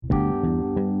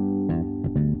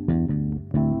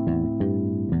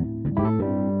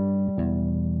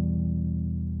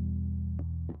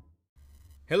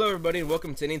Hello, everybody, and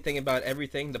welcome to Anything About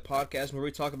Everything, the podcast where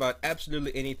we talk about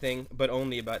absolutely anything, but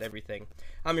only about everything.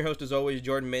 I'm your host, as always,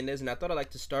 Jordan Mendez, and I thought I'd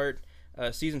like to start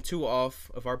season 2 off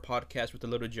of our podcast with a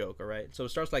little joke, all right? So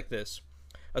it starts like this.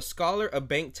 A scholar, a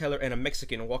bank teller, and a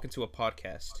Mexican walk into a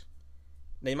podcast.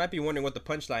 Now, you might be wondering what the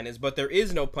punchline is, but there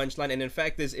is no punchline, and in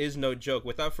fact, this is no joke.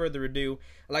 Without further ado,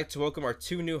 I'd like to welcome our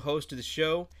two new hosts to the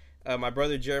show, my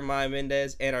brother Jeremiah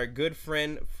Mendez, and our good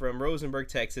friend from Rosenberg,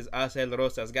 Texas, Asael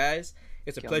Rosas. Guys,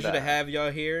 it's a pleasure to have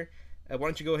y'all here. Why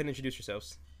don't you go ahead and introduce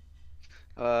yourselves?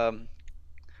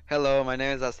 Hello, my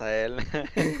name is Asael.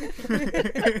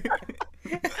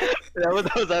 that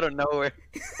was out of nowhere.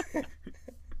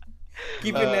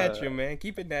 Keep it natural, man.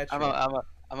 Keep it natural.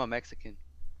 I'm a Mexican.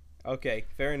 Okay,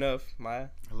 fair enough. Maya?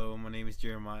 Hello, my name is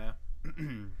Jeremiah.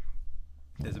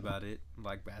 That's about it. I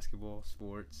like basketball,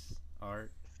 sports,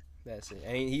 art. That's it.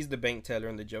 And he's the bank teller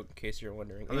in the joke, in case you're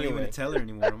wondering. I'm not even a teller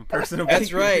anymore. I'm a personal That's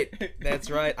banker. right.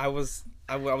 That's right. I was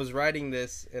writing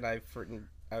this, and I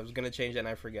was going to change it, and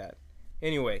I forgot.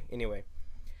 Anyway.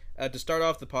 To start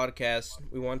off the podcast,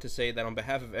 we want to say that on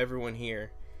behalf of everyone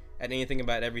here at Anything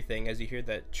About Everything, as you hear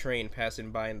that train passing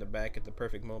by in the back at the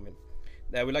perfect moment,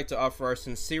 that we'd like to offer our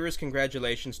sincerest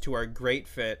congratulations to our great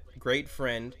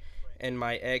friend, and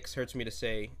my ex, hurts me to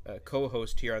say,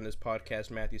 co-host here on this podcast,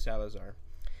 Matthew Salazar.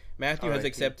 Matthew has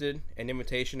accepted an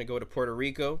invitation to go to Puerto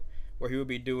Rico, where he will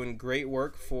be doing great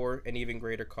work for an even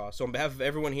greater cause. So on behalf of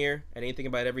everyone here at Anything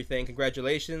About Everything,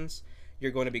 congratulations.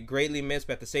 You're going to be greatly missed,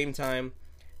 but at the same time,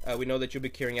 we know that you'll be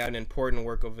carrying out an important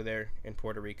work over there in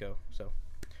Puerto Rico. So,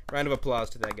 round of applause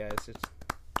to that, guys.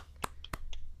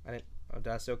 Did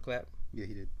I still clap? Yeah,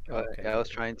 he did. Okay. Yeah, I was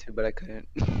trying to, but I couldn't.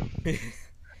 I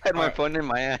had my phone in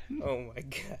my hand. Oh my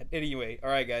god. Anyway, all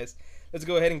right, guys. Let's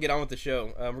go ahead and get on with the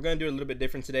show. We're going to do it a little bit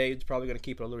different today. It's probably going to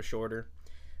keep it a little shorter,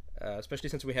 especially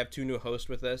since we have two new hosts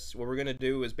with us. What we're going to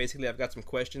do is basically I've got some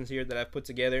questions here that I've put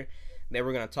together that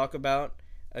we're going to talk about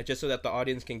just so that the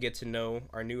audience can get to know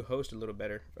our new host a little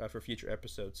better for future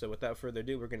episodes. So without further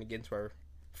ado, we're going to get into our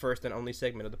first and only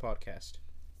segment of the podcast.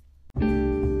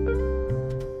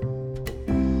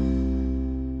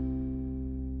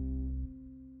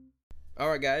 All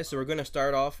right, guys. So we're going to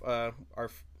start off our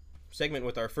segment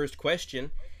with our first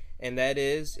question, and that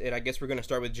is, and I guess we're going to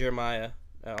start with Jeremiah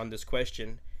on this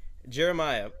question.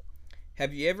 Jeremiah,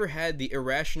 have you ever had the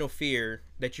irrational fear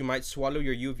that you might swallow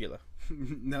your uvula?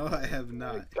 No, I have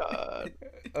not. God.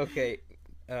 Okay.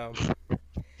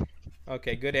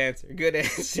 Okay, good answer.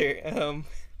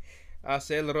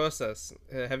 Asael Rosas,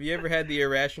 have you ever had the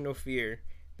irrational fear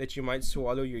that you might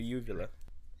swallow your uvula?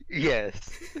 Yes,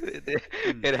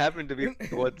 it happened to me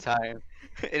one time,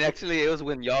 and actually, it was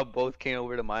when y'all both came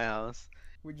over to my house.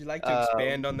 Would you like to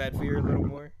expand on that fear a little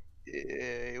more?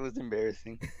 It was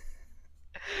embarrassing.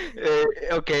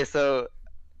 Okay, so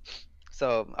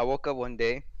I woke up one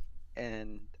day,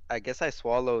 and I guess I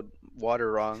swallowed water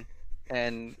wrong,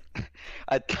 and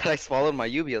I thought I swallowed my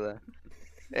uvula,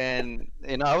 and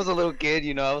I was a little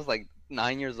kid, I was like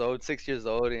 9 years old, 6 years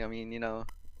old.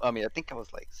 I think I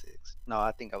was like 6. No,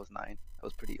 I think I was 9. I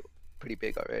was pretty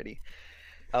big already.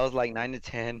 I was like 9 to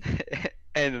 10,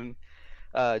 and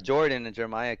Jordan and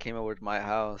Jeremiah came over to my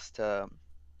house to,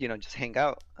 just hang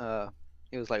out.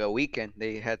 It was like a weekend.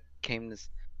 They had came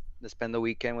to spend the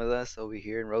weekend with us over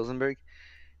here in Rosenberg,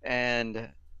 and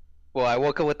well, I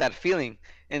woke up with that feeling,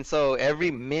 and so every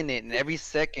minute and every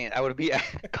second, I would be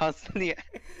constantly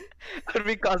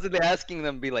asking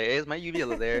them, be like, "Hey, is my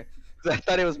uvula there?" 'Cause I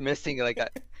thought it was missing. Like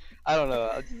I don't know.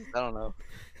 I don't know.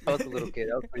 I was a little kid.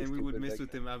 I was pretty And we would stupid mess back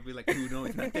with then. him. I'd be like, dude, no,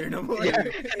 it's not there no more. Yeah,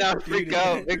 and I would freak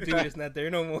out. Dude, it's not there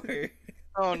no more.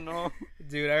 Oh no.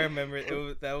 Dude, I remember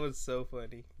that was so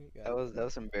funny. That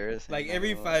was embarrassing. Like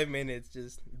every 5 minutes,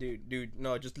 just dude,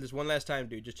 no, just one last time,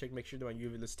 dude. Just make sure that my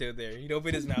uvula's still there. He'd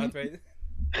open his mouth, right?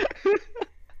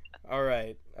 All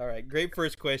right. Great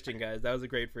first question, guys. That was a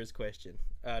great first question.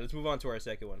 Let's move on to our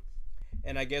second one,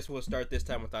 and I guess we'll start this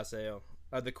time with Asael.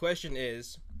 The question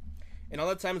is, in all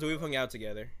the times that we've hung out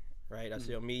together, right?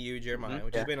 Asael, me, you, Jeremiah,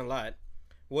 which has been a lot.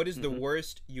 What is the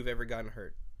worst you've ever gotten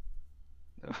hurt?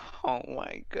 Oh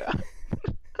my god.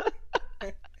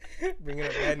 Bringing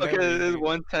up bad Okay, memories, this dude.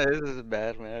 one time, this is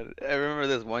bad, man. I remember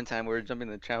this one time we were jumping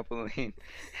the trampoline,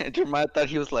 and Jeremiah thought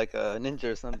he was like a ninja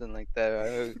or something like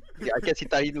that. I guess he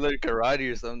thought he learned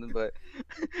karate or something, but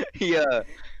we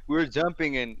were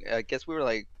jumping, and I guess we were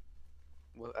like,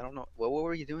 well, I don't know, what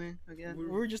were you doing again? We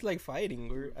were just like fighting.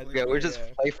 We're just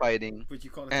play fighting. But you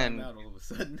called a And- timeout all of a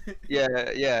sudden.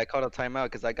 Yeah, I called a timeout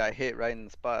because I got hit right in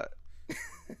the spot.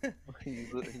 He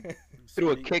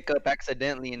threw a kick up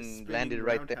accidentally and Spinning landed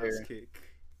right roundhouse there. Kick.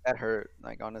 that hurt.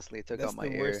 Like honestly, it took That's out my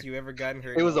the air. worst you ever gotten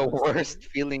hurt. It was the while studying? worst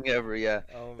feeling ever. Yeah,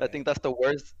 Oh I man, think that's the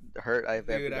worst hurt I've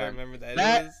ever dude, I gotten. remember that. It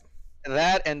That was.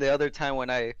 that and the other time when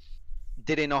I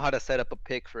didn't know how to set up a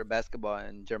pick for basketball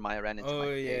and Jeremiah ran into Oh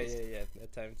my yeah, face. yeah, yeah.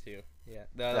 That time too. Yeah,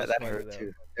 that That was that funny hurt though.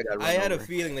 too. I got I run had a over.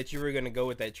 feeling that you were gonna go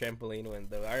with that trampoline one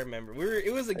though. I remember we were.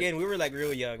 It was again. We were like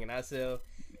real young, and I said,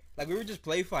 like we were just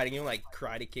play fighting, you know, like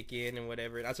karate kick in and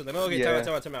whatever. And I said, like, oh, okay, Yeah.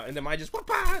 time out. And then I just whoop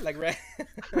like ran.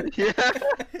 Yeah.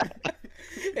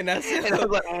 And I said, And I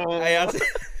was like, I oh, also,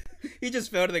 he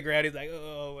just fell to the ground. He's like,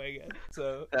 oh my god.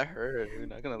 So that hurt. I'm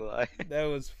not gonna lie. that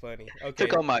was funny. Okay.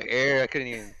 Took all my air. I couldn't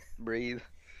even breathe.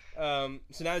 So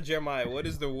now Jeremiah, what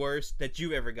is the worst that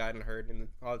you've ever gotten hurt in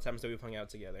all the times that we've hung out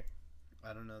together?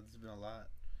 I don't know. There's been a lot.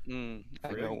 I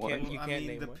Really? know You one. can't- Well, I can't mean,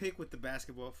 name the one? pick with the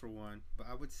basketball for one, but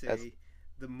I would say That's-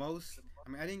 the most. I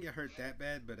mean, I didn't get hurt that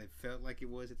bad, but I felt like it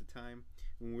was at the time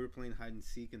when we were playing hide and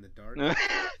seek in the dark,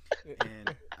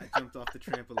 and I jumped off the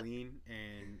trampoline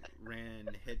and ran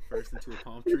headfirst into a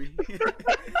palm tree,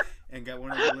 and got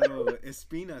one of the little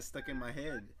espinas stuck in my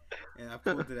head, and I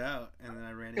pulled it out, and then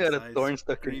I ran You had a inside, thorn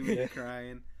stuck in screaming your and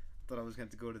crying. Thought I was going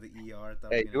to go to the ER.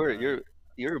 Thought I Hey, was gonna die,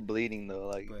 you're bleeding though.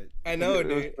 Like but I know, it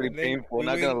was dude. pretty And then painful. we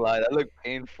Not went- gonna lie, that looked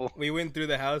painful. We went through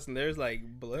the house and there's like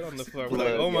blood on the floor. We're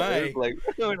Blood, like, oh yeah, my. it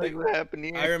was like what happened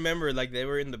here? I remember like they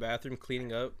were in the bathroom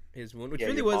cleaning up his wound, which Yeah,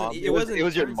 really your wasn't. mom. It wasn't. It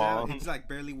was your turns out mom. it's like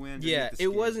barely went. Yeah, underneath the it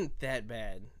skin. wasn't that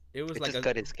bad. It was It like just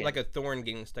cut his skin. like a thorn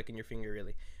getting stuck in your finger,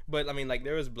 really. But I mean, like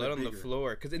there was blood But on the bigger.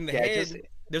 floor because in the Yeah, head, just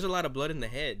there's a lot of blood in the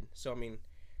head. So I mean,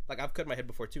 like I've cut my head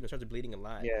before too, and it started bleeding a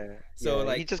lot. yeah. So, yeah,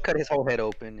 like- he just cut his whole head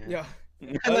open. Yeah.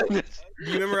 Yeah. Do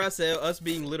you remember us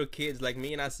being little kids, like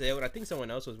me and Asel, and I think someone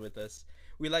else was with us.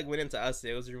 We like went into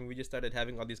Asel's room. We just started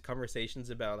having all these conversations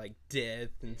about like death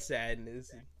and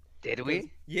sadness. Did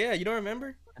we? Yeah, you don't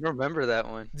remember? I don't remember that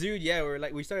one. Dude, yeah,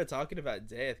 we started talking about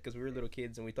death because we were little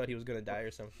kids and we thought he was gonna die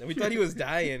or something. We thought he was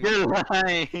dying. You're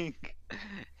lying.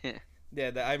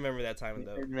 Yeah, I remember that time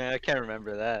though. Man, I can't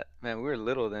remember that. Man, we were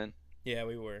little then. Yeah,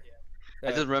 we were. I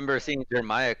just remember seeing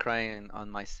Jeremiah crying on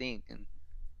my sink and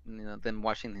then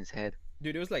washing his head.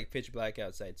 Dude, it was like pitch black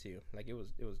outside too. Like it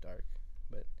was dark.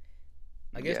 But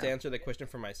I guess to Yeah. answer the question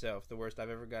for myself, the worst I've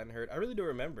ever gotten hurt, I really don't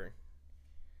remember.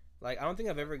 Like I don't think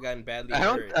I've ever gotten badly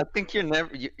hurt I think you're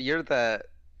never. You're the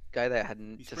guy that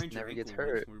You just sprained your never gets ankle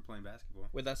once hurt. when we were playing basketball.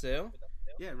 with Asel.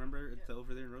 Yeah, remember it's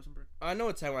over there in Rosenberg? I know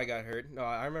what time I got hurt. No,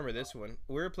 I remember this one.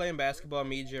 We were playing basketball,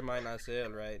 me, Jeremiah, and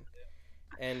Asel, right?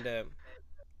 And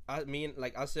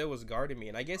Asel was guarding me,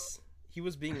 and I guess he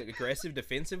was being aggressive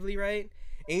defensively, right?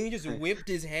 And he just whipped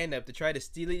his hand up to try to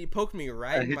steal it. He poked me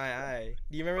right in my eye.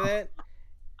 Do you remember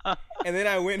that? And then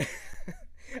I went,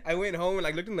 I went home and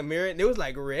like looked in the mirror, and it was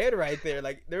like red right there.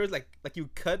 Like there was like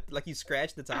you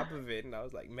scratched the top of it, and I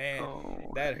was like, man,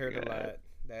 Oh that my hurt a God. lot.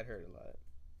 That hurt a lot.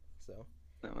 So.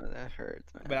 No, that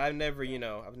hurts, man. But I've never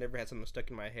had something stuck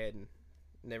in my head and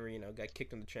never, got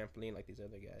kicked on the trampoline like these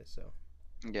other guys. So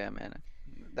Yeah, man,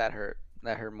 that hurt.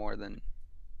 That hurt more than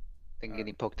Uh,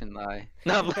 getting poked in the eye.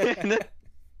 No, I'm playing.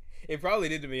 it probably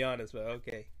did, to be honest. But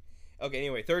okay.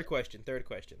 Anyway, third question. And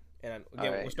again,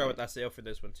 Alright, we'll start with Asel for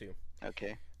this one too.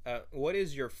 Okay. What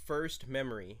is your first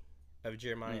memory of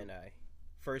Jeremiah and I?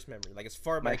 First memory, like as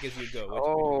far My back as you go. What you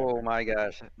Oh remember? my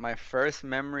gosh. My first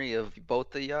memory of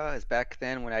both of y'all is back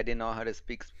then when I didn't know how to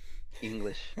speak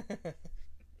English.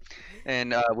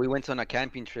 And we went on a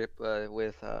camping trip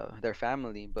with their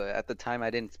family, but at the time I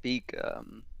didn't speak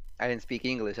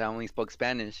English. I only spoke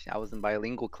Spanish. I was in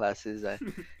bilingual classes. I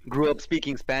grew up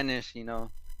speaking Spanish,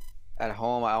 At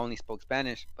home I only spoke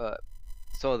Spanish, but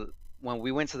when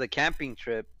we went to the camping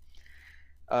trip,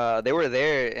 they were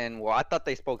there, and I thought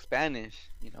they spoke Spanish.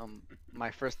 My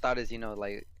first thought is,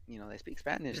 they speak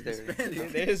Spanish. They're They're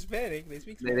Hispanic. They're Hispanic. They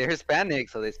speak Spanish. they're Hispanic,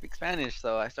 so they speak Spanish.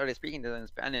 So I started speaking to them in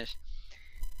Spanish,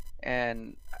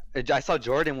 and I saw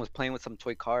Jordan was playing with some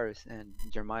toy cars, and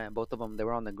Jeremiah, both of them, they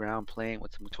were on the ground playing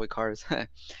with some toy cars.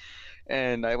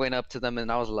 And I went up to them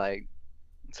and I was like,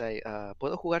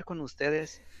 "¿Puedo jugar con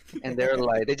ustedes?" And they're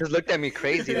like, they just looked at me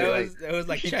crazy. They're like, That was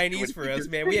like "What Chinese for did you us,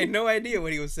 man. We had no idea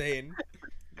what he was saying.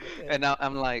 and now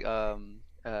I'm like,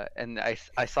 and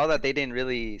I saw that they didn't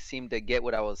really seem to get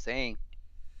what I was saying.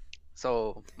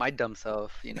 So my dumb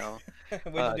self, What'd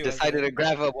you do, decided Asel? to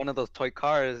grab up one of those toy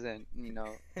cars and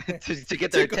to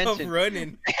get their Took off attention.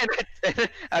 running. And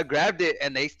I grabbed it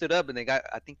and they stood up and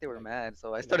I think they were mad.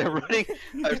 So I started running.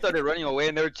 I started running away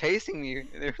and they were chasing me.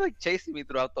 They were like chasing me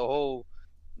throughout the whole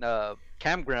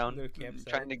campground, Little campsite.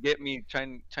 trying to get me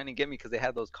because they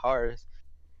had those cars.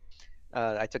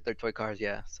 I took their toy cars,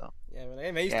 yeah. So Yeah, man.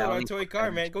 Hey, man, you Yeah, stole our only toy for car,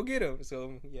 Spanish. man. Go get him.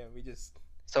 So yeah, we just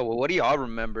So what do y'all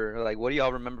remember? Like, what do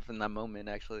y'all remember from that moment?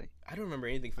 Actually, I don't remember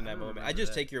anything from I that don't moment. I remember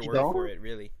just that. take your you word for don't? it,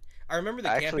 really. I remember the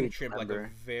I camping actually trip like a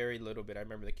remember. very little bit. I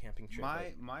remember the camping trip.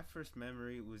 My first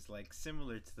memory was like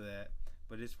similar to that,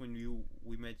 but it's when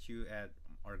we met you at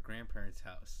our grandparents'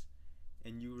 house,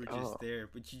 and you were just Oh, there,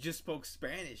 but you just spoke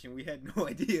Spanish, and we had no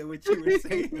idea what you were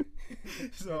saying.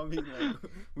 So I mean,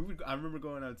 like, I remember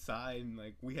going outside, and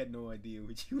like we had no idea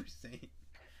what you were saying.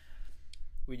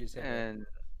 we just had to, and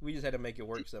we just had to make it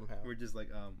work somehow. We're just like,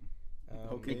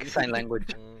 okay. sign language,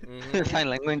 Mm-hmm. sign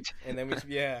language. And then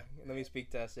and then we speak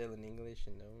to ourselves in English,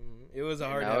 and it was a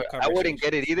And hard to I, have I wouldn't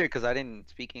get it conversations. either because I didn't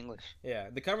speak English. Yeah,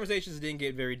 the conversations didn't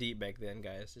get very deep back then,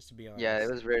 guys. Just to be honest. Yeah,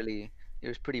 it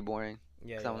was pretty boring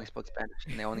Yeah, because I only yeah, spoke Spanish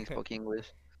and they only spoke English.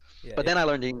 yeah. But then I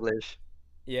learned English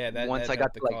Yeah, once that I got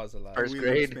helped the to like cause a lot. first We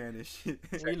grade. learned Spanish.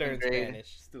 We second learned grade.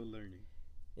 Spanish. Still learning.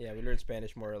 Yeah, we learned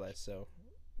Spanish more or less. So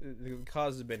the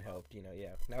cause has been helped.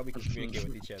 Yeah. Now we can communicate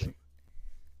with each other.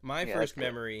 My Yeah, first that's good.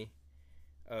 memory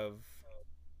of,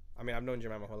 I mean, I've known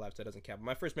Jemima my whole life, so it doesn't count. But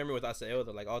my first memory with Asael,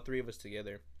 though, like all three of us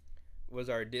together, was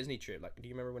our Disney trip. Like, do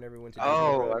you remember whenever we went to Disney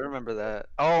Oh, World? I remember that.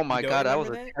 Oh my don't god, that was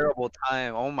remember a that? terrible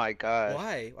time. Oh my gosh.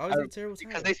 Why? Why was it a terrible time?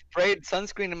 Because they sprayed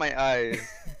sunscreen in my eyes.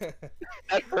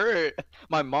 That hurt.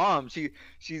 My mom, she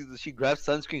grabbed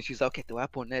sunscreen. She's like, okay, te voy a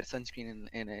poner sunscreen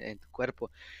en tu cuerpo,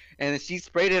 and she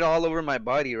sprayed it all over my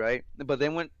body, right? But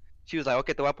then when she was like,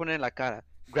 okay, te voy a poner en la cara,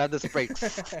 grab the spray,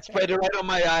 sprayed it right on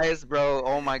my eyes, bro.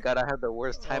 Oh my god, I had the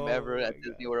worst time Oh ever my at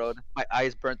Disney gosh. World. My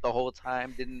eyes burnt the whole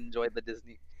time. Didn't enjoy the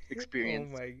Disney Oh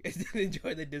experience. my! I didn't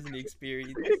enjoy the Disney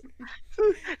experience.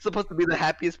 It's supposed to be the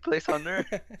happiest place on earth.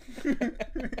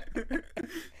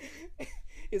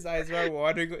 His eyes are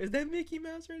watering. Is that Mickey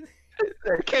Mouse right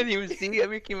there? I can't even see a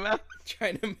Mickey Mouse.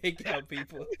 Trying to make out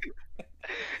people.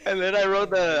 And then I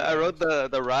rode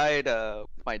the ride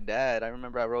with my dad. I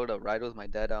remember I rode a ride with my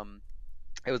dad.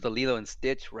 It was the Lilo and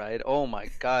Stitch ride. Oh my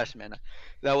gosh, man,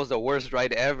 that was the worst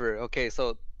ride ever. Okay,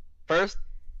 so first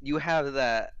you have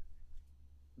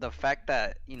the fact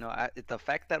that the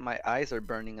fact that my eyes are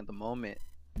burning at the moment,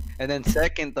 and then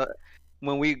second,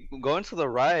 when we go into the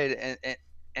ride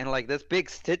and like this big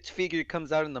Stitch figure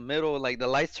comes out in the middle, like the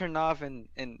lights turn off and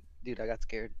dude, I got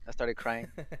scared. I started crying.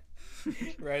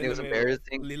 Right It in was the middle.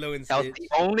 embarrassing. Lilo and I was Stitch. the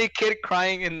only kid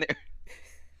crying in there.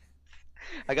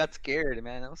 I got scared,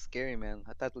 man. That was scary, man.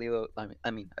 I thought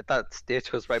I thought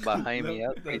Stitch was right behind me. I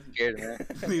was pretty scared, man.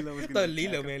 Lilo was I gonna thought attack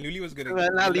Lilo, him. man. Lily was gonna. Well,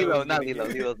 not Lilo, was not gonna Lilo.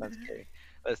 get- Lilo's not scary.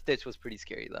 But Stitch was pretty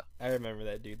scary though. I remember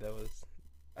that, dude. That was.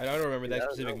 I don't remember Yeah, that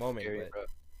was specific moment, scary, but bro.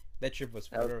 that trip was.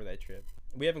 I That was- remember that trip.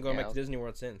 We haven't gone Yeah, back to that Disney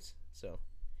World since. So.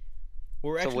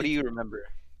 We're So actually. what do you remember, What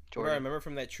do I Jordan? remember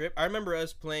from that trip? I remember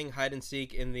us playing hide and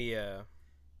seek in the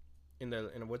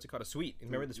in what's it called, a suite.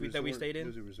 Remember the suite that we Resort. stayed It in?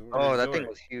 was a resort. Oh, that thing resort.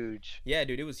 was huge. Yeah,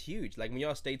 dude, it was huge. Like when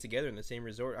y'all stayed together in the same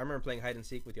resort. I remember playing hide and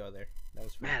seek with y'all there. That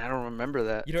was fun. Man, I don't remember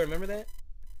that. You don't remember that?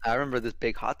 I remember this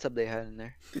big hot tub they had in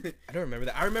there. I don't remember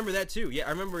that. I remember that too. Yeah,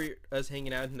 I remember us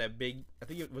hanging out in that big. I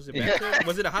think it was a Yeah. bathtub.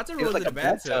 Was it a hot tub or It was was like it a a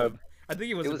bathtub? bathtub. I think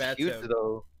it was It a was bathtub. huge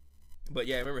though. But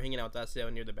yeah, I remember hanging out with us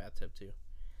near the bathtub too.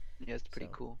 Yeah, it's pretty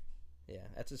So, cool. Yeah,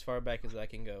 that's as far back as I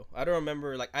can go. I don't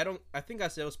remember. Like I think I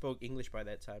still spoke English by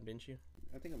that time, didn't you?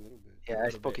 I think a little bit. Yeah, I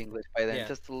little spoke bit. English by then, Yeah.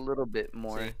 just a little bit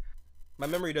more. See, my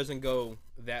memory doesn't go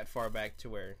that far back to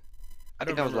where. I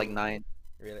don't think I was like remember- 9.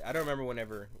 Really, I don't remember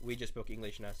whenever we just spoke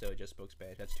English and I still just spoke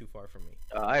Spanish. That's too far from me.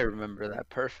 I remember that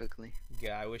perfectly.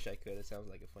 Yeah, I wish I could. It sounds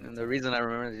like a fun. And the reason I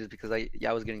remember it is because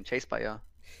I was getting chased by y'all.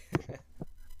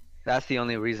 That's the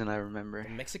only reason I remember. The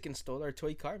Mexican stole our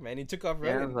toy car, man. He took off Yeah,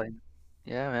 I running. was like,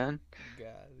 yeah, man.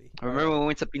 Golly. Remember when we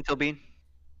went to Pinto Bean?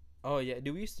 Oh yeah,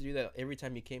 dude, we used to do that every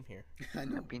time you came here. I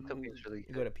know. Pinto Bean's really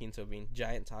You go to Pinto Bean,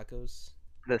 giant tacos,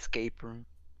 The escape room.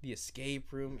 the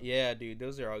escape room. Yeah, dude,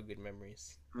 those are all good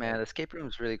memories. Man, the escape room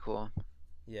is really cool.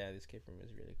 Yeah, the escape room is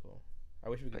really cool. I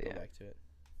wish we could But go yeah. back to it.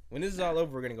 When this is all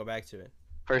over, we're gonna go back to it.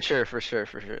 For sure.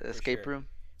 The escape sure. room.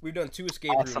 We've done 2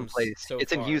 escape Awesome rooms place. so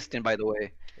It's far. in Houston, by the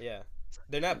way. Yeah,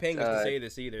 they're not paying us to Uh, say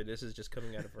this either. This is just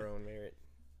coming out of our own merit.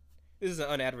 This is an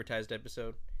unadvertised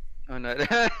episode. Oh no.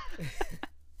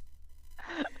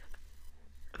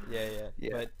 Yeah. Yeah.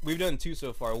 But we've done 2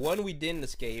 so far. One we didn't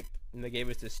escape, and they gave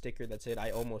us this sticker that said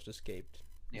 "I almost escaped."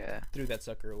 Yeah. Threw that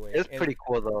sucker away. It's And pretty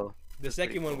cool though. The it's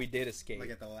second pretty one cool. we did escape. Like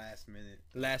at the last minute.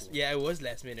 Yeah, it was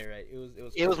last minute, right? It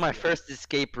was. It was my yeah. first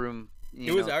escape room.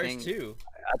 It was ours thing. too.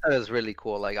 I thought it was really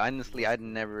cool. Like honestly, I'd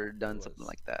never done It something was.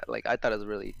 like that. Like I thought it was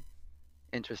really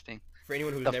interesting. For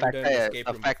anyone who's The never fact done an that escape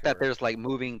the room fact that before. there's like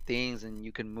moving things and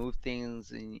you can move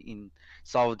things and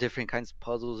solve different kinds of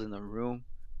puzzles in the room,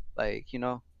 like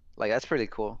like that's pretty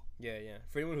cool. Yeah.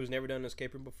 For anyone who's never done an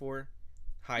escape room before,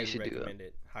 highly should do them. recommend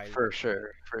it. Highly For recommend it.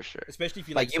 sure, for sure. Especially if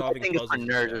you Like you might solving think it's for puzzles and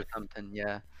nerds or stuff. something,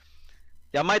 yeah.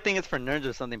 Yeah, I might think it's for nerds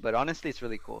or something, but honestly, it's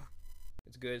really cool.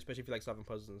 It's good, especially if you like solving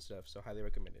puzzles and stuff. So highly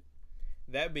recommend it.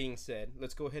 That being said,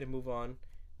 let's go ahead and move on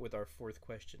with our fourth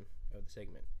question of the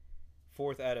segment.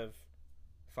 4th out of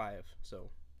 5. So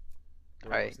we're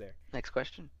All right. almost there. Next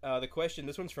question. The question.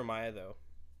 This one's for Maya though.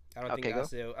 I don't Okay, think go.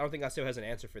 Aseo. I don't think Aseo has an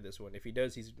answer for this one. If he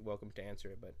does, he's welcome to answer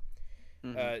it. But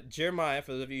Mhm. Jeremiah,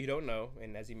 for those of you who don't know,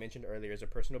 and as he mentioned earlier, is a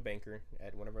personal banker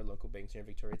at one of our local banks here in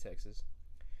Victoria, Texas.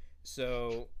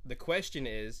 So the question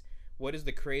is, what is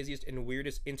the craziest and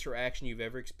weirdest interaction you've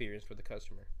ever experienced with a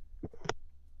customer?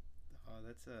 Oh,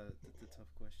 that's a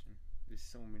tough question. There's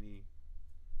so many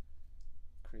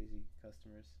crazy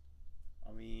customers.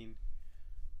 I mean,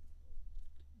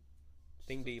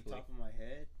 Think just off the deeply. top of my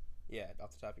head. Yeah,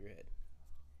 off the top of your head.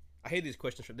 I hate these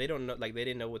questions from. They don't know, like they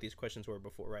didn't know what these questions were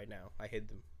before. Right now, I hid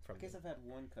them from I guess them. I've had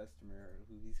one customer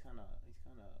who he's kind of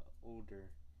older,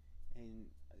 and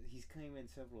he's came in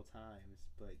several times,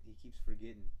 but he keeps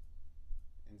forgetting,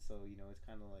 and so it's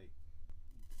kind of like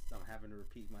I'm having to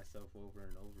repeat myself over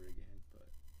and over again. But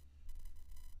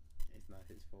it's not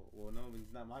his fault. Well, no,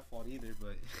 it's not my fault either.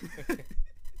 But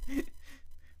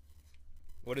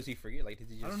What does he forget? Like, did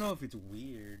he just? I don't know if it's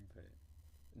weird, but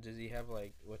Does he have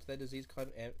like what's that disease called?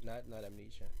 Not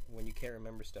amnesia. When you can't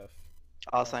remember stuff.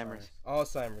 Alzheimer's.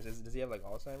 Alzheimer's. Does he have like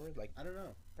Alzheimer's? Like, I don't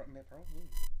know. Probably.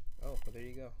 oh, well, there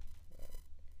you go.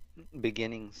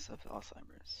 Beginnings of The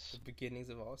Alzheimer's. beginnings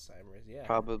of Alzheimer's. Yeah.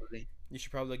 Probably. You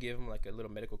should probably give him like a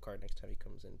little medical card next time he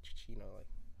comes in. Like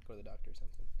go to the doctor or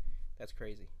something. That's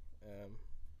crazy.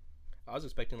 I was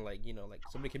expecting like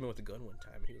somebody came in with a gun one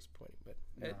time and he was pointing, but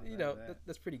No, that.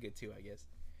 that's pretty good too, I guess.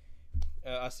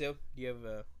 Asil, do you have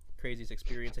a craziest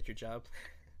experience at your job?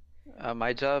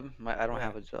 My job. I don't Yeah.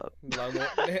 have a job. Lawnmower,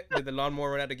 did the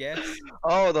lawnmower run out of gas?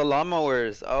 Oh, the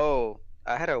lawnmowers. Oh,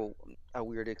 I had a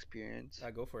weird experience.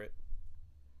 I go for it.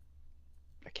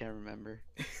 I can't remember.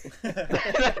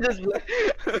 That's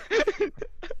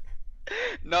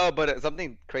No, but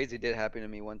something crazy did happen to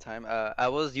me one time. I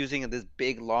was using this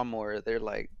big lawnmower.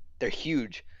 They're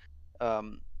huge.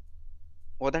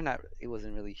 Well, they're not. It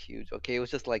wasn't really huge. Okay, it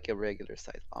was just like a regular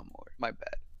size lawnmower. My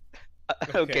bad.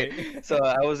 Okay, so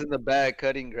I was in the back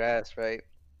cutting grass, right?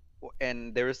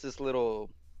 And there was this little,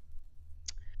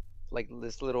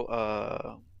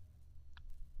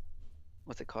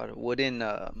 what's it called? Wooden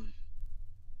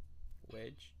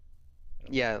Wedge.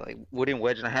 Yeah, like wooden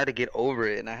wedge, and I had to get over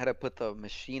it, and I had to put the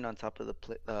machine on top of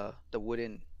the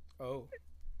wooden. Oh,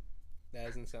 that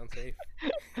doesn't sound safe.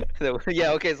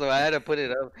 Yeah, okay, so I had to put it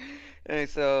up, and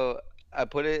so I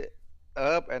put it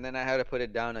up, and then I had to put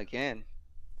it down again,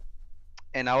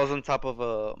 and I was on top of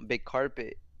a big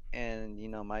carpet, and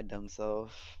my dumb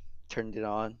self turned it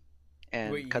on,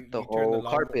 and Wait, cut the you turned the whole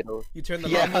lawnmower- carpet over. You turned the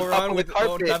Yeah, on lawnmower top on of the with on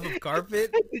carpet. top of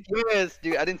carpet. Yes,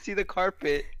 dude, I didn't see the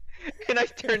carpet, and I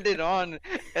turned it on,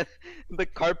 and the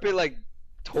carpet like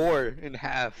tore in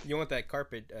half. You want that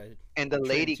carpet? And the trim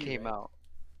lady too, came right? out.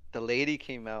 The lady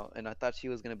came out, and I thought she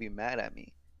was gonna be mad at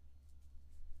me.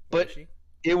 What But is she?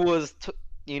 it was,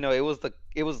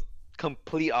 it was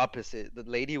complete opposite. The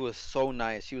lady was so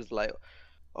nice. She was like,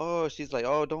 oh, she's like,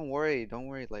 oh, don't worry,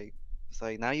 like. It's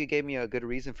like now you gave me a good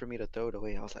reason for me to throw it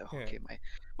away. I was like, Yeah. okay,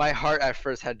 my heart at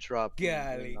first had dropped.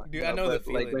 Golly, dude, I know the but,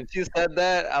 feeling. Like when she said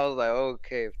that, I was like,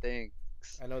 okay, thanks.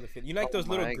 I know the feeling. You like Oh those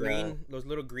little my green, those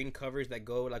little green covers that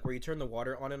go like where you turn the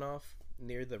water on and off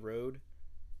near the road.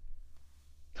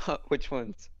 Which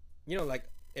ones? Like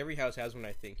every house has one,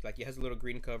 I think. Like it has a little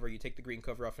green cover. You take the green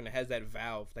cover off, and it has that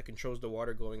valve that controls the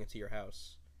water going into your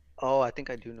house. Oh, I think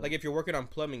I do know. Like if you're working on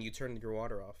plumbing, you turn your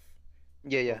water off.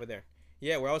 Yeah. Over there.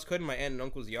 Yeah, where I was cutting my aunt and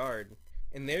uncle's yard,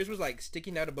 and theirs was like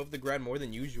sticking out above the ground more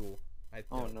than usual.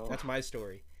 Oh, no. That's my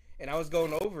story. And I was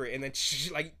going over it, and then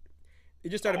like it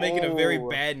just started making a very Oh.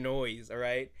 bad noise. All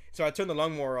right, so I turned the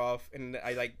lawnmower off, and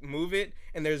I like move it,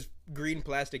 and there's green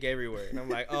plastic everywhere, and I'm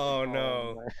like, oh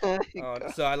no. my Oh,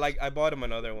 God. so I bought him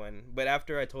another one, but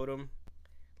after I told him,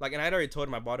 like, and I'd already told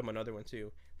him I bought him another one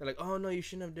too. They're like, oh no, you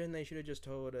shouldn't have done that. You should have just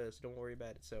told us. Don't worry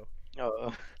about it. So,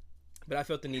 Oh, but I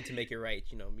felt the need to make it right,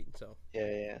 So yeah,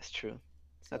 it's true.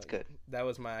 That's good. That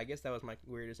was I guess that was my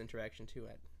weirdest interaction too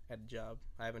at a job.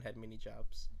 I haven't had many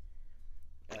jobs.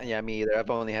 Yeah, me either. I've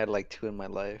only had like 2 in my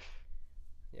life.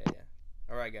 Yeah.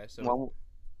 All right, guys. So One,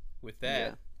 with that,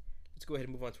 yeah. let's go ahead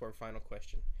and move on to our final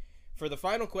question. For the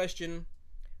final question,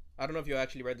 I don't know if you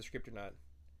actually read the script or not,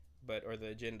 or the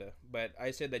agenda, but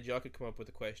I said that y'all could come up with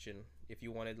a question if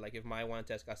you wanted, like if Maya wanted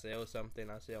to ask Aseo something,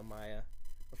 Aseo Maya.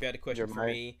 Or if you had a question Your for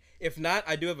Maya. me. If not,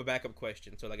 I do have a backup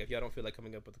question. So like if y'all don't feel like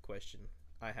coming up with a question,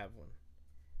 I have one.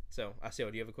 So Aseo,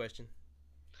 do you have a question?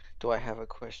 Do I have a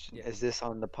question? Yeah. Is this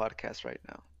on the podcast right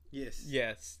now? Yes.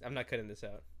 Yes, I'm not cutting this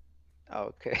out.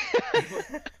 Oh, okay.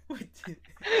 What?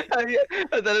 I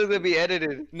thought it was gonna be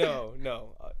edited. No,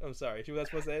 I'm sorry. She was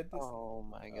supposed to edit this. Oh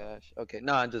my gosh. Okay,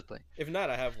 no, I'm just playing. If not,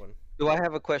 I have one. Do I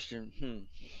have a question?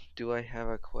 Do I have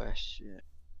a question?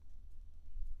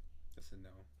 That's a no.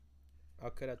 I'll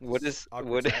cut out this What is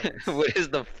awkward silence. what is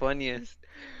the funniest?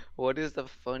 What is the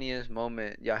funniest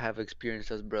moment y'all have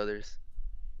experienced as brothers?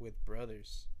 with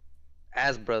brothers?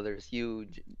 As brothers, you.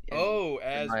 Oh,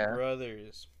 as Maya.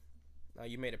 brothers. Oh,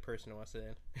 you made it personal. I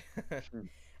said. Hmm.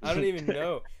 I don't even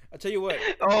know. I'll tell you what.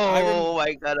 Oh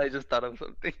my god! I just thought of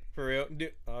something. For real?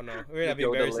 Oh no, we're gonna be Yoda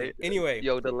embarrassing. Lane. Anyway,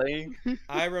 Yoda Lane.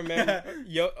 I remember.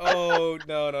 Oh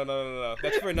no.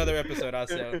 That's for another episode.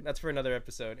 That's for another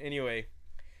episode. Anyway,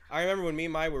 I remember when me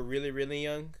and Mai were really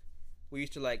young. We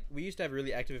used to have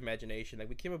really active imagination. Like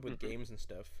we came up with games and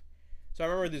stuff. So I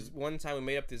remember this one time we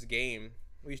made up this game.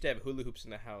 We used to have hula hoops in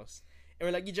the house, and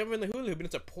we're like, you jump in the hula hoop and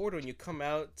it's a portal, and you come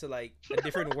out to like a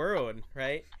different world,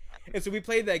 right? And so we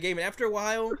played that game, and after a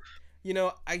while,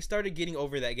 I started getting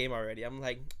over that game already. I'm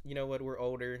like, you know what? We're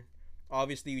older.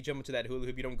 Obviously, you jump into that hula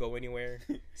hoop, you don't go anywhere.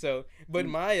 So, but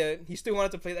Maya, he still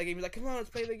wanted to play that game. He's like, come on,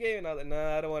 let's play the game. And I was like,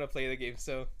 nah, I don't want to play the game.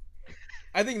 So,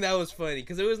 I think that was funny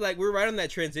because it was like we're right on that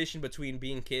transition between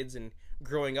being kids and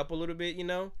growing up a little bit.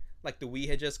 Like the Wii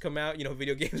had just come out.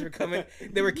 Video games were coming.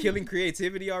 They were killing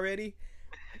creativity already.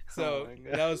 So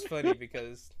that was funny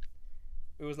because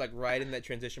it was like right in that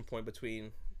transition point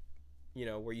between,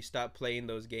 where you stop playing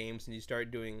those games and you start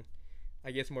doing,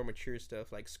 I guess, more mature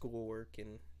stuff like schoolwork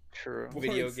and True.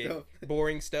 video game,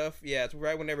 boring stuff. Yeah, it's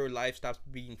right whenever life stops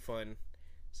being fun.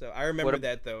 So I remember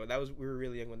that though. We were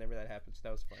really young whenever that happened. So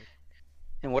that was fun.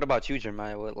 And what about you,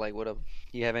 Jeremiah?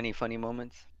 You have any funny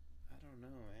moments? I don't know,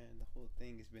 man. The whole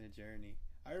thing has been a journey.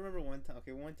 I remember one time.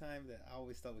 Okay, one time that I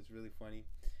always thought was really funny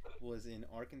was in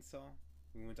Arkansas.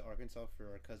 We went to Arkansas for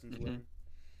our cousin's wedding.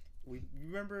 We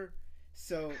remember.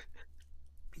 So,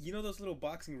 those little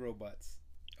boxing robots.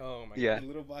 Oh my Yeah. The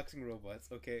little boxing robots.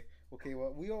 Okay.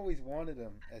 Well, we always wanted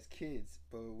them as kids,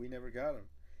 but we never got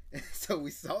them. So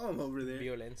we saw them over there,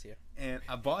 Violencia. and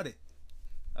I bought it.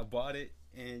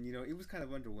 And it was kind of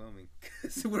underwhelming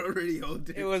because we're already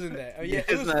older. It wasn't that. Oh, yeah,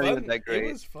 It's it was not fun. even that great.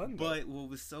 It was fun. Though. But what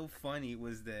was so funny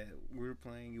was that we were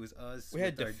playing. It was us. We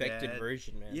had with our defected dad.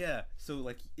 version, man. Yeah. So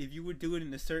like, if you would do it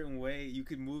in a certain way, you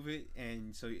could move it,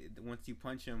 and so once you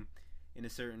punch them in a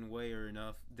certain way or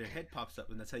enough, their head pops up,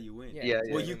 and that's how you win. Yeah,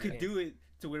 Well, yeah. you could do it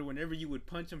to where whenever you would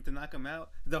punch them to knock them out,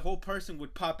 the whole person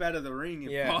would pop out of the ring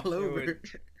and fall it over. would.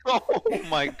 Oh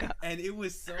my god! And it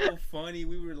was so funny.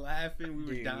 We were laughing. We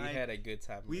were Dude, dying. we had a good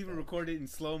time. We with even that. recorded in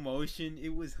slow motion.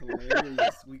 It was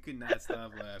hilarious. We could not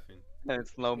stop laughing. And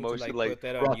slow We need to, motion, put like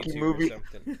that on Rocky YouTube movie. or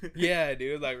something. Yeah,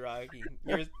 dude, like Rocky.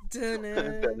 You're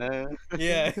dun-dun. Dun-dun,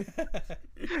 Yeah.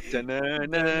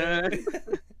 dun-dun-dun.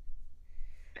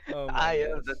 Oh my I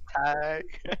am gosh. the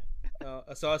tiger.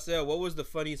 So Asel, what was the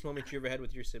funniest moment you ever had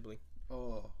with your sibling?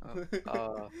 Oh. I'm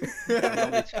an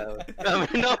only child. I'm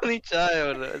an only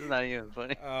child. It's not even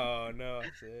funny. Oh no, I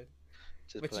said.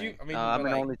 Just But playing. I mean, I'm but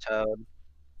an like- only child.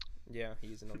 Yeah,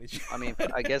 he's an only child. I mean,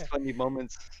 I guess funny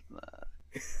moments.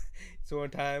 So one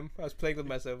time I was playing with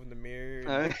myself in the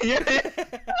mirror. Yeah.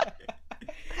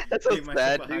 That's so Gave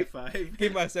sad, myself a high dude. five.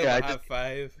 Give myself Yeah, a I high just-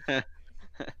 five.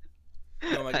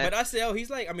 No, like, but Asel, he's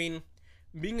like, I mean,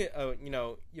 being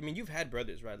you've had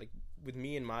brothers, right? Like with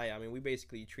me and Maya, I mean, we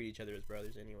basically treat each other as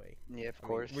brothers anyway. Yeah, of I mean,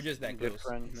 course. we're just that good close.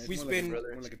 friends. Nice. We More spend- like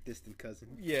more like a distant cousin.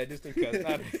 Yeah, distant cousin.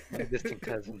 Not My distant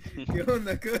cousin. ¿Qué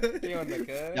onda, cuz? ¿Qué onda,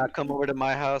 cuz? Y'all come over to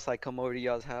my house, I come over to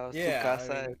y'all's house. Yeah, Tu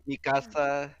casa, I mean- mi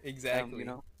casa. Exactly.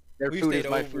 Their We food stayed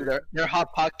is my over. food. Their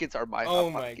hot pockets are my Oh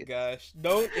hot my pockets. gosh!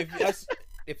 Don't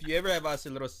if you ever have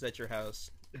acerolos at your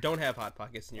house, don't have hot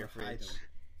pockets in your Or hide fridge. 'em.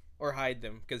 Or hide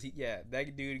them, because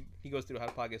that dude, he goes through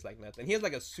hot pockets like nothing. He has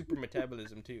like a super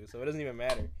metabolism too, so it doesn't even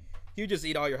matter. He'll just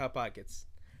eat all your hot pockets.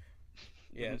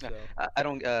 Yeah, so I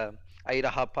don't. I eat a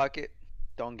hot pocket.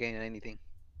 Don't gain anything.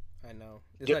 I know.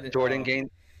 It's not- Jordan oh, gains.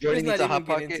 Jordan not eats a even hot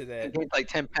get pocket. into that. He gains like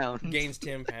 10 pounds. gains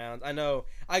 10 pounds. I know.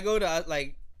 I go to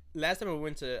like last time I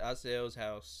went to Asel's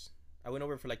house. I went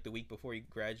over for like the week before he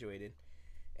graduated,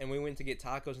 and we went to get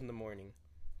tacos in the morning.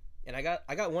 And I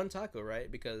got one taco,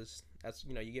 right? Because that's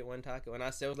you get one taco. And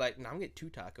Asel was like, "No, I'm gonna get two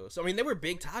tacos." So I mean, they were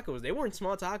big tacos. They weren't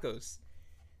small tacos.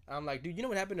 I'm like, dude, you know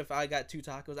what happened if I got two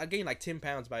tacos? I'd gain like 10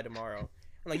 pounds by tomorrow.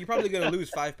 I'm like, you're probably gonna lose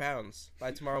 5 pounds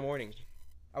by tomorrow morning.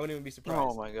 I wouldn't even be surprised.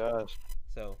 Oh my gosh.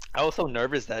 So, I was so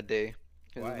nervous that day.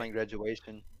 It was Why? my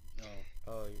graduation.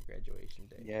 oh, your graduation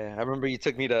day. Yeah, I remember you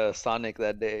took me to Sonic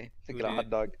that day to Who get a hot did?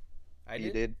 dog. I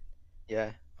You did. did?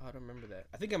 Yeah. Oh, I don't remember that.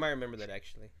 I think I might remember that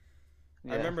actually.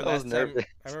 I remember I was last time. nervous.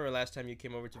 I remember last time you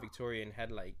came over to Victoria and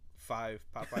had like 5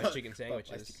 Popeyes chicken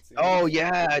sandwiches. Oh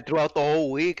yeah, throughout the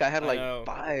whole week I had I like know.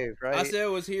 5, right? I said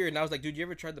was here, and I was like, dude, you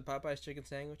ever tried the Popeyes chicken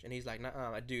sandwich? And he's like,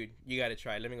 nah, dude, you gotta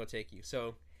try it. Let me go take you.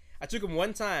 So I took him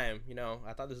one time. You know,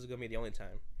 I thought this was gonna be the only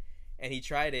time. And he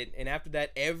tried it, and after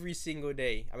that, every single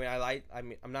day.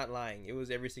 I'm not lying. It was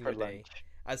every single For day. lunch.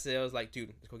 I was like, dude,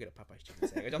 let's go get a Popeyes chicken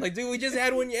sandwich. I'm like, dude, we just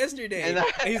had one yesterday. And And,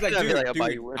 I- he's like, I'd be dude, like, I'll buy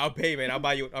you one. I'll pay, man. I'll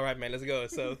buy you. All right, man, let's go.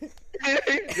 So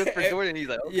Just for Jordan, he's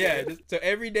like, okay. yeah, so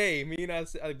every day, me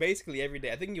and basically every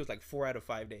day. I think it was like 4 out of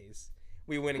 5 days.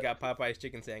 We went and got Popeyes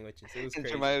chicken sandwiches. It was And crazy.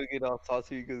 Jeremiah would get all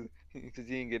saucy because he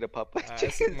didn't get a Popeye I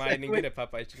chicken didn't get a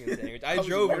Popeyes chicken sandwich. I was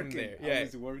drove him working. there. I Yeah,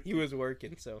 was working. he was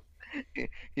working. So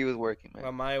He was working, man.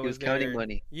 while Maya He was was counting there-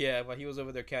 money Yeah, while he was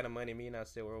over there counting money, me and I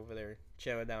still were over there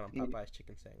chowing down on Popeyes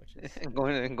chicken sandwiches.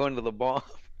 and going to the bar.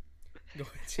 Going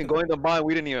And going to the bar,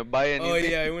 we didn't even buy anything. Oh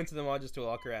yeah, we went to the mall just to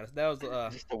walk around. That was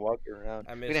Just to walk around.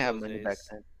 I We miss didn't have those money days. back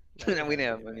then. I We didn't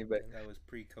have money back. That was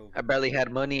pre-COVID. I barely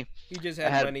had money. He just I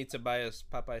had, had- money to buy us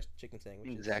Popeyes chicken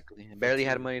sandwiches. Exactly. I barely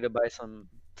had too. money to buy some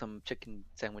chicken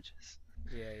sandwiches.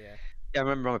 Yeah. Yeah, I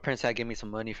remember my parents had gave me some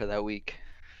money for that week.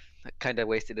 I kind of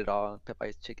wasted it all on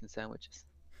Popeye's chicken sandwiches.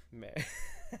 Man,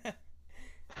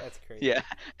 that's crazy. Yeah,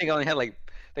 I think I only had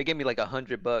they gave me like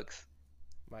 $100.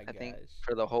 My I gosh. think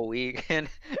for the whole week, and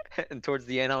towards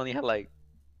the end I only had like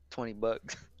 $20 All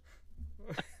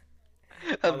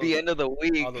at the those- end of the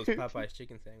week. All those Popeyes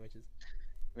chicken sandwiches.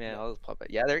 Man, all those Popeye.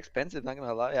 Yeah, they're expensive. Not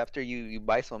gonna lie. After you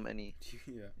buy so many,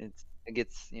 Yeah. it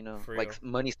gets For like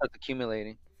real. money starts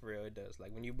accumulating. For real, it does.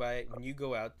 Like when you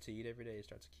go out to eat every day, it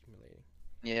starts accumulating.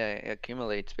 Yeah, it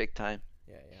accumulates big time.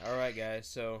 Yeah. All right, guys.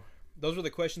 So those were the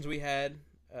questions we had.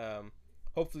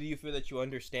 Hopefully, you feel that you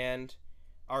understand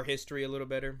our history a little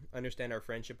better, understand our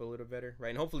friendship a little better, right?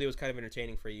 And hopefully, it was kind of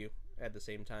entertaining for you at the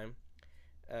same time.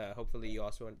 Hopefully, you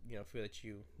also feel that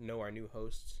you know our new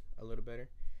hosts a little better.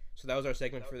 So that was our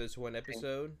segment for this one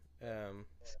episode.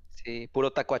 See, puro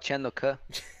tacuacheando, cuh.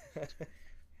 I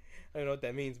don't know what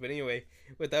that means, but anyway,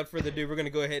 without further ado, we're gonna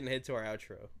go ahead and head to our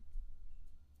outro.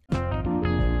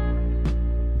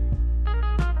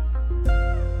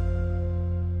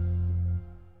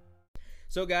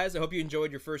 So, guys, I hope you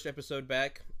enjoyed your first episode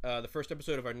back. The first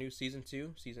episode of our new season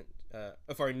two.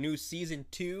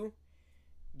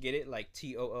 Get it, like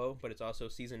TOO, but it's also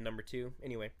season number 2.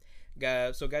 Anyway,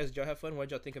 guys, did y'all have fun? What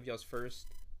did y'all think of y'all's first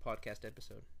podcast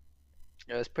episode?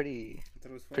 It was pretty I thought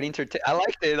it was fun. pretty entertaining. I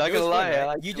liked it. Not It was gonna fun, lie. right? I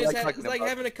like, You I just like had, talking it's like about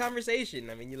having a conversation.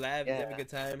 I mean, you laugh, you have a Yeah. good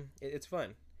time. It's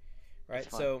fun, right? It's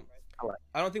fun. So, I like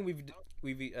I don't think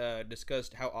we've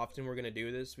discussed how often we're gonna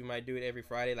do this. We might do it every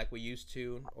Friday like we used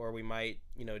to, or we might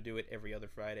do it every other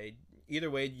Friday.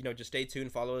 Either way, just stay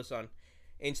tuned. Follow us on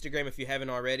Instagram if you haven't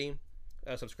already.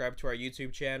 Subscribe to our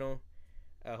YouTube channel.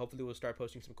 Hopefully, we'll start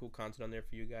posting some cool content on there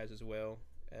for you guys as well.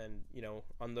 And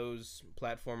on those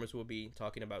platforms, we'll be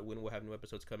talking about when we'll have new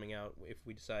episodes coming out if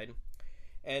we decide.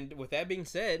 And with that being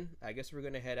said, I guess we're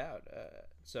gonna head out.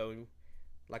 So,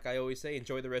 like I always say,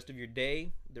 enjoy the rest of your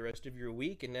day, the rest of your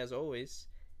week, and as always,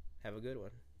 have a good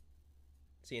one.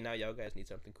 See, now y'all guys need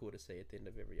something cool to say at the end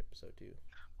of every episode too.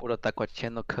 puro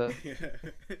tacuacheando, cuh.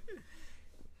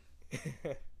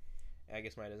 I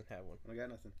guess mine doesn't have one. I got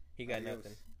nothing. He got Adios.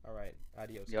 nothing. All right,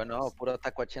 adios. Yo, guys. no, puro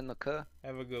tacuacheando, cuh.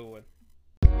 Have a good one.